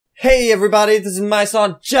Hey everybody, this is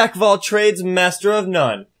Meison, Jack of all trades, master of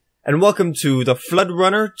none. And welcome to the Flood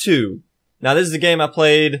Runner 2. Now this is a game I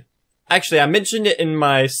played, actually I mentioned it in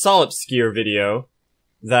my Solid Skier video,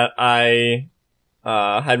 that I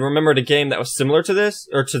had remembered a game that was similar to this,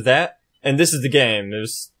 or to that, and this is the game.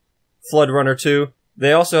 There's Flood Runner 2.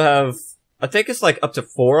 They also have, I think it's like up to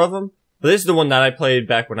 4 of them, but this is the one that I played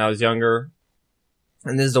back when I was younger.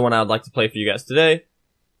 And this is the one I would like to play for you guys today.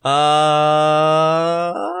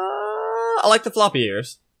 I like the floppy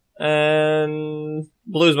ears. And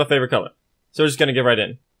blue is my favorite color. So we're just gonna get right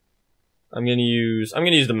in. I'm gonna use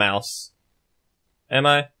the mouse. Am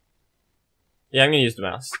I? Yeah, I'm gonna use the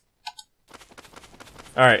mouse.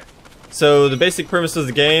 Alright. So the basic premise of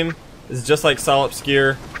the game is just like Solid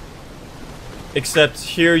Skier. Except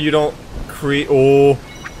here you don't create. Oh.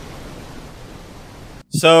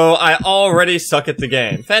 So I already suck at the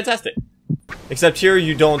game. Fantastic. Except here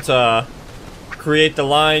you don't create the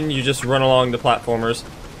line, you just run along the platformers.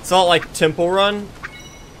 It's not like Temple Run.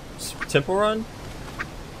 Temple Run?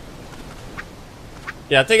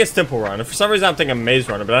 Yeah, I think it's Temple Run. For some reason I'm thinking Maze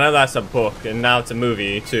Runner, but I know that's a book, and now it's a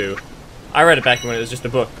movie too. I read it back when it was just a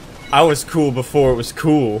book. I was cool before it was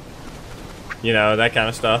cool. You know, that kind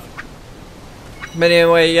of stuff. But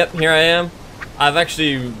anyway, yep, here I am. I've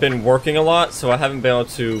actually been working a lot, so I haven't been able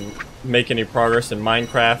to make any progress in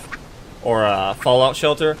Minecraft or Fallout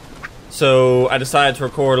Shelter. So I decided to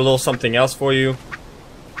record a little something else for you.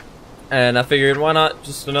 And I figured, why not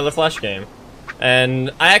just another Flash game?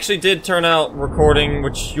 And I actually did turn out recording,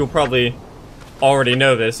 which you'll probably already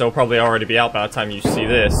know this. It'll probably already be out by the time you see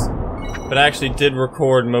this. But I actually did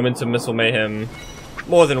record Moments of Missile Mayhem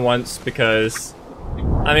more than once because,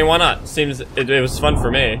 I mean, why not? Seems it was fun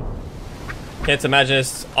for me. Can't imagine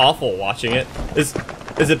it's awful watching it. Is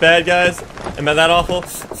it bad, guys? Am I that awful?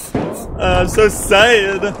 I'm so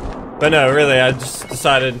sad. But no, really, I just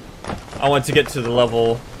decided I wanted to get to the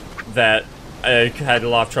level that I had a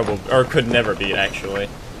lot of trouble, or could never beat, actually.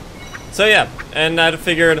 So yeah, and I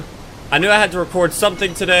figured, I knew I had to record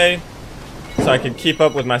something today, so I could keep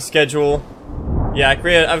up with my schedule. Yeah,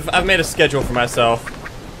 I've made a schedule for myself,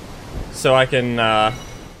 so I can,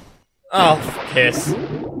 oh, piss.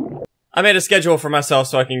 I made a schedule for myself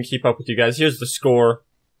so I can keep up with you guys. Here's the score.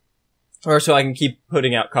 Or so I can keep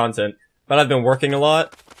putting out content. But I've been working a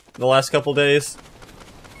lot the last couple days,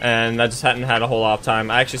 and I just hadn't had a whole lot of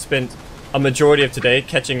time. I actually spent a majority of today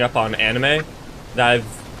catching up on anime that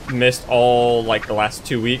I've missed all, like, the last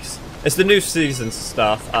 2 weeks. It's the new season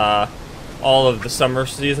stuff, all of the summer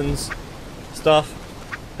seasons stuff,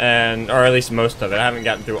 or at least most of it. I haven't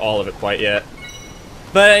gotten through all of it quite yet.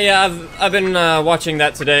 But yeah, I've been watching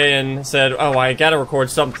that today and said, oh, I gotta record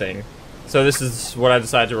something. So this is what I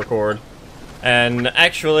decided to record. And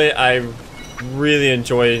actually, I really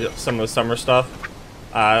enjoy some of the summer stuff.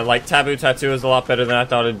 Like Taboo Tattoo is a lot better than I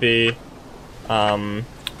thought it'd be.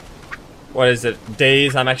 What is it?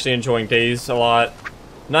 Days, I'm actually enjoying Days a lot.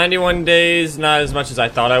 91 Days, not as much as I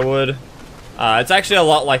thought I would. It's actually a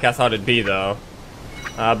lot like I thought it'd be, though.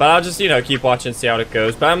 But I'll just, you know, keep watching, see how it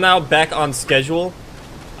goes. But I'm now back on schedule.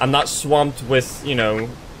 I'm not swamped with, you know,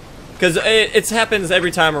 because it happens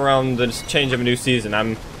every time around the change of a new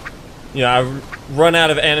season. You know, I run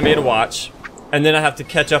out of anime to watch, and then I have to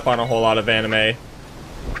catch up on a whole lot of anime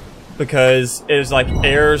because it is like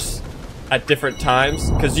airs at different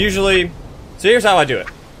times. Because usually, so here's how I do it: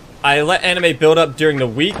 I let anime build up during the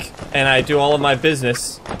week, and I do all of my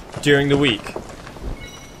business during the week,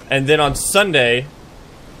 and then on Sunday,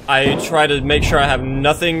 I try to make sure I have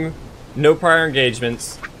nothing, no prior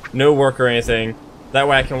engagements, no work or anything. That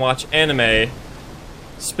way I can watch anime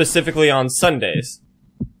specifically on Sundays.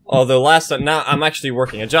 Although now I'm actually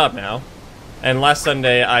working a job now. And last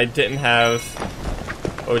Sunday I didn't have,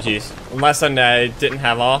 oh geez. Last Sunday I didn't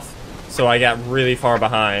have off, so I got really far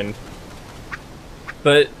behind.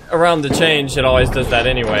 But around the change it always does that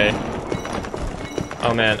anyway.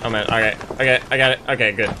 Oh man, okay, I got it,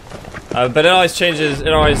 okay, good. But it always changes,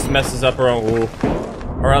 it always messes up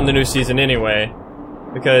around the new season anyway.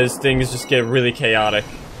 Because things just get really chaotic.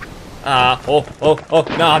 Nah,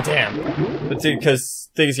 damn. But because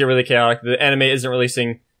things get really chaotic, the anime isn't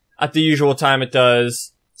releasing at the usual time it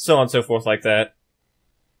does, so on and so forth like that.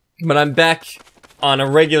 But I'm back on a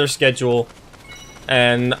regular schedule,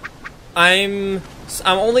 and I'm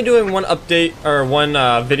only doing one update, or one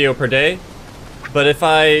video per day. But if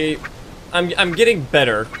I'm getting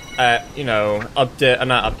better at, you know, not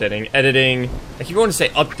updating, editing. I keep wanting to say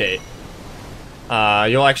update.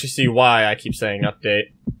 You'll actually see why I keep saying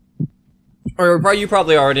update. Or you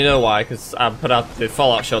probably already know why, because I put out the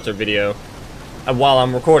Fallout Shelter video. And while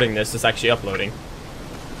I'm recording this, it's actually uploading.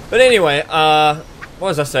 But anyway, what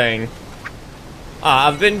was I saying?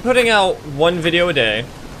 I've been putting out one video a day,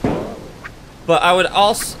 but I would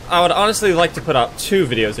honestly like to put out 2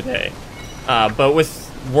 videos a day. But with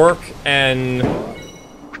work and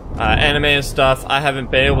anime and stuff, I haven't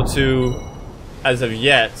been able to as of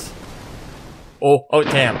yet. Oh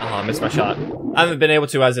damn! Oh, I missed my shot. I haven't been able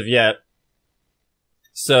to as of yet.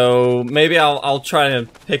 So maybe I'll try to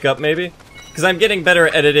pick up maybe, because I'm getting better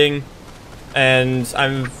at editing, and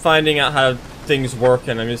I'm finding out how things work,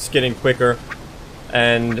 and I'm just getting quicker,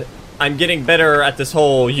 and I'm getting better at this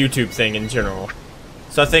whole YouTube thing in general.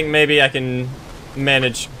 So I think maybe I can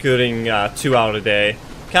manage getting 2 out a day,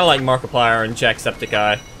 kind of like Markiplier and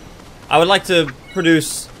Jacksepticeye. I would like to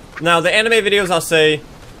produce. Now the anime videos, I'll say,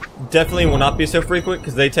 definitely will not be so frequent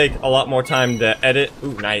because they take a lot more time to edit.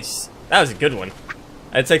 Ooh, nice. That was a good one.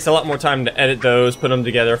 It takes a lot more time to edit those, put them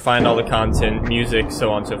together, find all the content, music,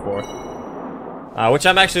 so on and so forth. Which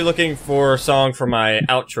I'm actually looking for a song for my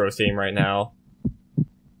outro theme right now.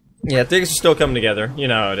 Yeah, things are still coming together. You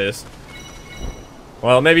know how it is.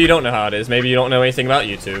 Well, maybe you don't know how it is. Maybe you don't know anything about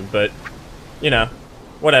YouTube, but, you know,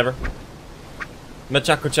 whatever.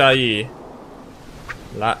 Mechakucha-ii.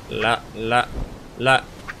 La.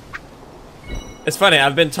 It's funny,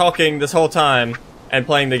 I've been talking this whole time and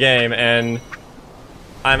playing the game, and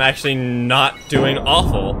I'm actually not doing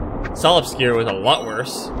awful. Solipscure was a lot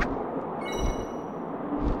worse.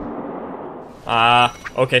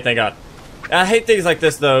 Okay, thank God. I hate things like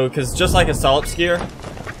this, though, because just like a Solipscure,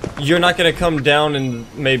 you're not gonna come down in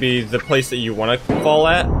maybe the place that you want to fall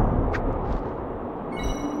at.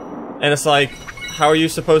 And it's like, how are you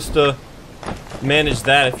supposed to manage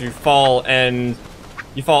that if you fall and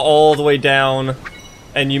you fall all the way down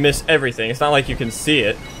and you miss everything? It's not like you can see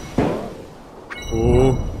it.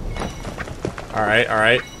 Ooh.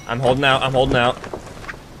 Alright. I'm holding out,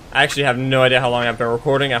 I actually have no idea how long I've been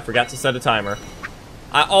recording. I forgot to set a timer.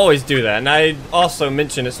 I always do that, and I also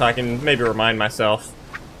mention it so I can maybe remind myself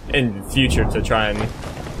in the future to try and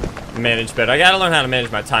manage better. I gotta learn how to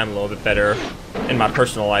manage my time a little bit better in my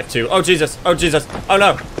personal life too. Oh Jesus! Oh Jesus! Oh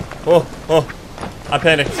no! Oh! I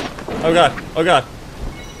panicked. Oh God!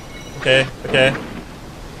 Okay.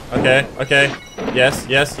 Yes.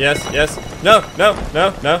 No!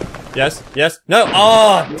 Yes. No!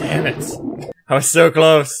 Oh, damn it! I was so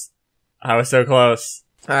close.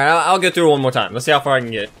 Alright, I'll get through it one more time. Let's see how far I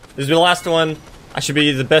can get. This will be the last one. I should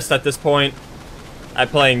be the best at this point. At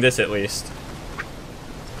playing this, at least.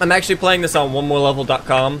 I'm actually playing this on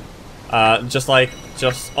onemoreLevel.com. Just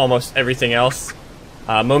almost everything else.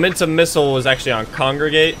 Momentum Missile was actually on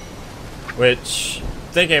Congregate, which,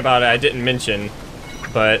 thinking about it, I didn't mention,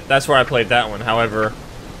 but that's where I played that one. However,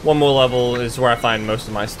 One More Level is where I find most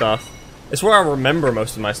of my stuff. It's where I remember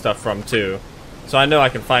most of my stuff from, too. So I know I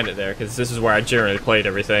can find it there, because this is where I generally played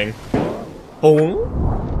everything.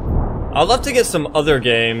 Boom. I'd love to get some other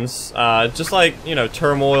games, just like, you know,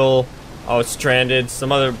 Turmoil, Stranded,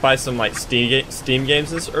 buy some, like, Steam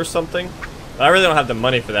games or something. But I really don't have the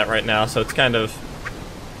money for that right now, so it's kind of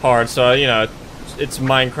hard. So, you know, it's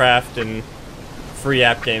Minecraft and free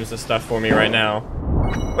app games and stuff for me right now.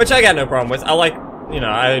 Which I got no problem with. I like, you know,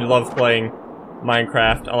 I love playing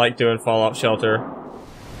Minecraft. I like doing Fallout Shelter.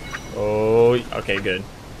 Oh, okay, good.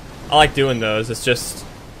 I like doing those. It's just,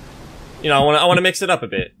 you know, I want to mix it up a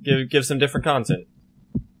bit. Give some different content.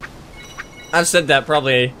 I've said that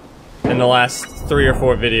probably in the last 3 or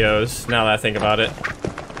 4 videos, now that I think about it.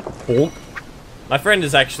 Oh. My friend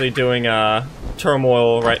is actually doing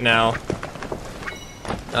Turmoil right now.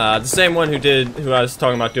 The same one who I was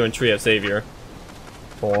talking about doing Tree of Savior.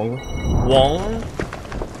 Wong.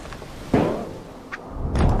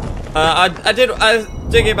 I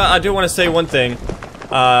do want to say one thing.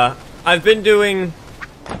 I've been doing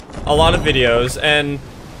a lot of videos, and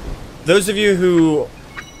those of you who...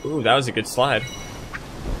 Ooh, that was a good slide.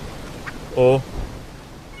 Oh.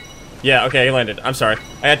 Yeah, okay, he landed. I'm sorry.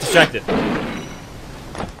 I got distracted.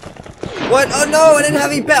 What? Oh no, I didn't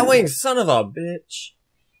have any bat wings! Son of a bitch.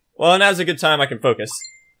 Well, now's a good time I can focus.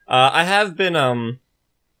 I have been, oh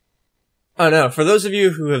no, for those of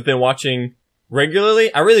you who have been watching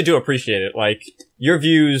regularly, I really do appreciate it. Like, your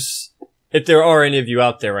views, if there are any of you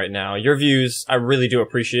out there right now, your views I really do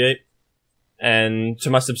appreciate. And to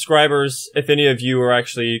my subscribers, if any of you are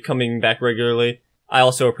actually coming back regularly, I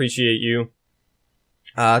also appreciate you.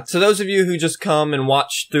 To those of you who just come and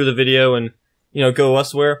watch through the video and, you know, go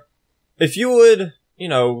elsewhere, if you would, you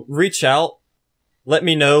know, reach out, let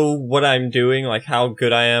me know what I'm doing, like how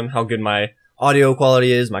good I am, how good my audio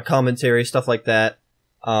quality is, my commentary, stuff like that.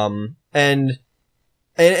 And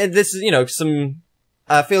this is, you know,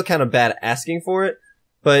 I feel kind of bad asking for it,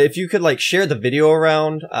 But if you could like share the video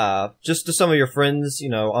around, just to some of your friends, you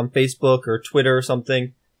know, on Facebook or Twitter or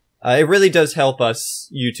something, it really does help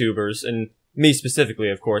us YouTubers, and me specifically,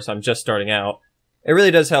 of course, I'm just starting out. It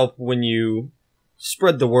really does help when you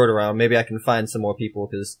spread the word around. Maybe I can find some more people,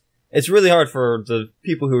 because it's really hard for the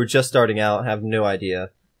people who are just starting out and have no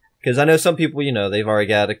idea. Because I know some people, you know, they've already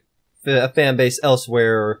got a fan base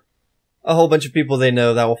elsewhere, or a whole bunch of people they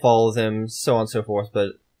know that will follow them, so on and so forth,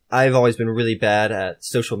 but I've always been really bad at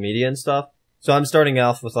social media and stuff, so I'm starting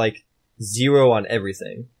off with like 0 on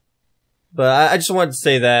everything. But I just wanted to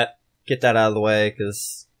say that, get that out of the way,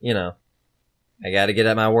 because, you know, I gotta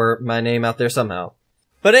get my name out there somehow.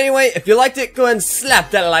 But anyway, if you liked it, go ahead and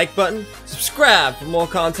slap that like button, subscribe for more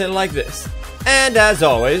content like this, and as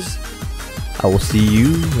always, I will see you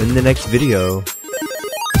in the next video.